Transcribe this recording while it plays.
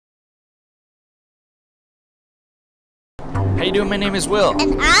you doing? My name is Will.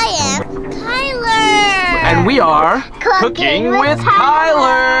 And I am Kyler. And we are Cooking with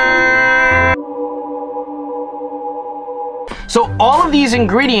Kyler. So all of these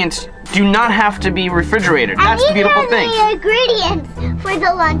ingredients do not have to be refrigerated. That's the beautiful thing. And these are the ingredients for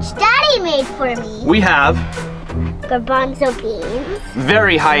the lunch Daddy made for me. We have garbanzo beans.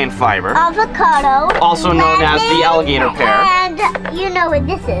 Very high in fiber. Avocado. Also known as the alligator pear. And you know what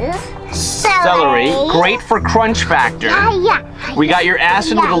this is. Celery. Great for crunch factor. Yeah. We got your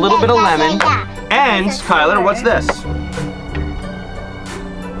acid with a little bit of lemon. And, Kyler, what's this?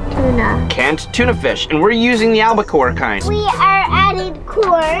 Tuna. Canned tuna fish. And we're using the albacore kind. We are adding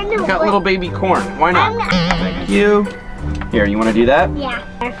corn. We got little baby corn. Why not? Thank you. Here, you want to do that? Yeah.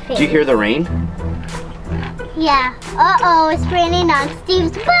 Do you hear the rain? Yeah. Uh-oh, it's raining on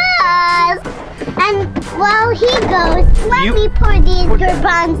Steve's bus. And while he goes, let me pour these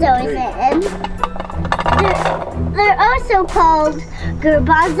garbanzos in. They're also called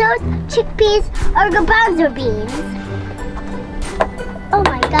garbanzos, chickpeas, or garbanzo beans. Oh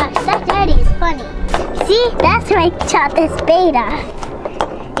my gosh, that Daddy is funny. See, that's why I chopped this beta.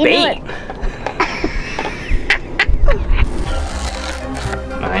 Bait?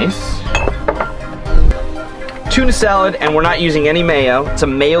 Nice. Tuna salad, and we're not using any mayo. It's a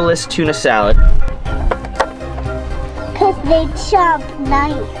mayo-less tuna salad. Because they chop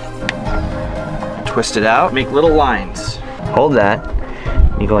nice. Twist it out, make little lines. Hold that,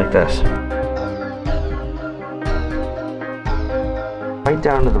 you go like this. Right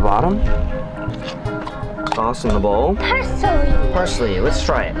down to the bottom. Toss in the bowl. Parsley. Parsley, let's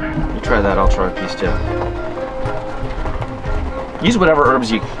try it. You try that, I'll try a piece too. Use whatever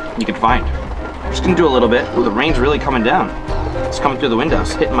herbs you can find. I'm just gonna do a little bit. Ooh, the rain's really coming down. It's coming through the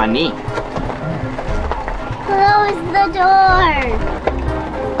windows, hitting my knee. Close the door.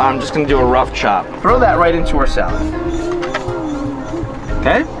 I'm just gonna do a rough chop. Throw that right into our salad.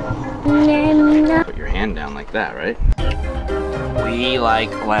 Okay? Put your hand down like that, right? We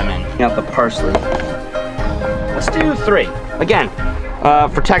like lemon. Got the parsley. Let's do 3. Again,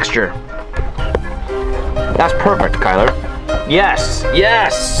 for texture. That's perfect, Kyler. Yes,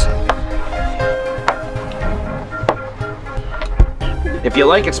 yes! If you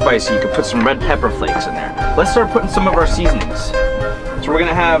like it spicy, you could put some red pepper flakes in there. Let's start putting some of our seasonings. So we're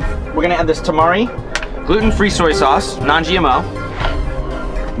gonna add this tamari, gluten-free soy sauce, non-GMO.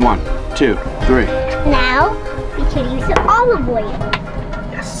 1, 2, 3. Now, we can use the olive oil.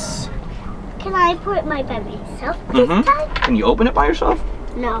 Yes. Can I pour it by myself this time? Can you open it by yourself?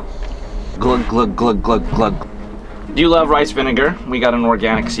 No. Glug, glug, glug, glug, glug. Do you love rice vinegar? We got an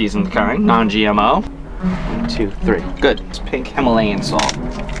organic seasoned kind, non-GMO. 1, 2, 3. Good. It's pink Himalayan salt.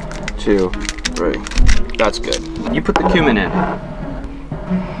 2, 3. That's good. You put the cumin in.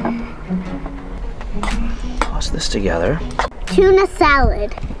 Toss this together. Tuna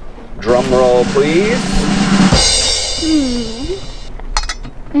salad. Drum roll, please.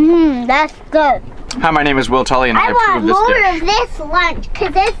 That's good. Hi, my name is Will Tully, and I approve this dish. I want more of this lunch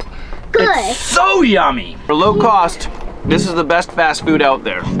because it's good. It's so yummy. For low cost, this is the best fast food out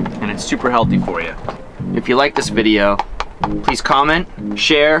there, and it's super healthy for you. If you like this video, please comment,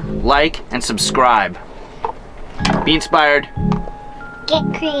 share, like, and subscribe. Be inspired. Get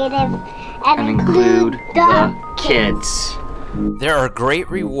creative. And include the kids. There are great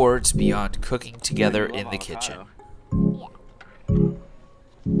rewards beyond cooking together in the kitchen.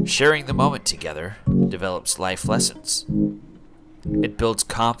 Sharing the moment together develops life lessons. It builds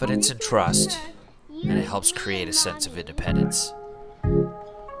confidence and trust, and it helps create a sense of independence.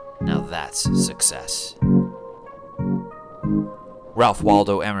 Now that's success. Ralph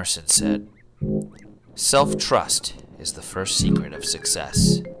Waldo Emerson said, "Self-trust is the first secret of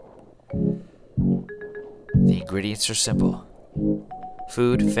success." The ingredients are simple: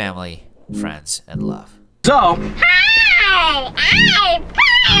 food, family, friends, and love. So, Hi! I'm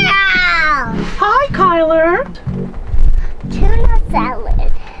Kyler! Hi, Kyler. Tuna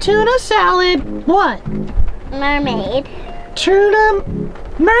salad. Tuna salad. What? Mermaid.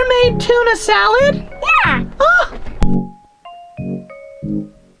 Mermaid tuna salad? Yeah! Oh.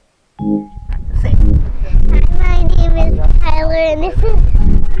 Hi, my name is Kyler, and this is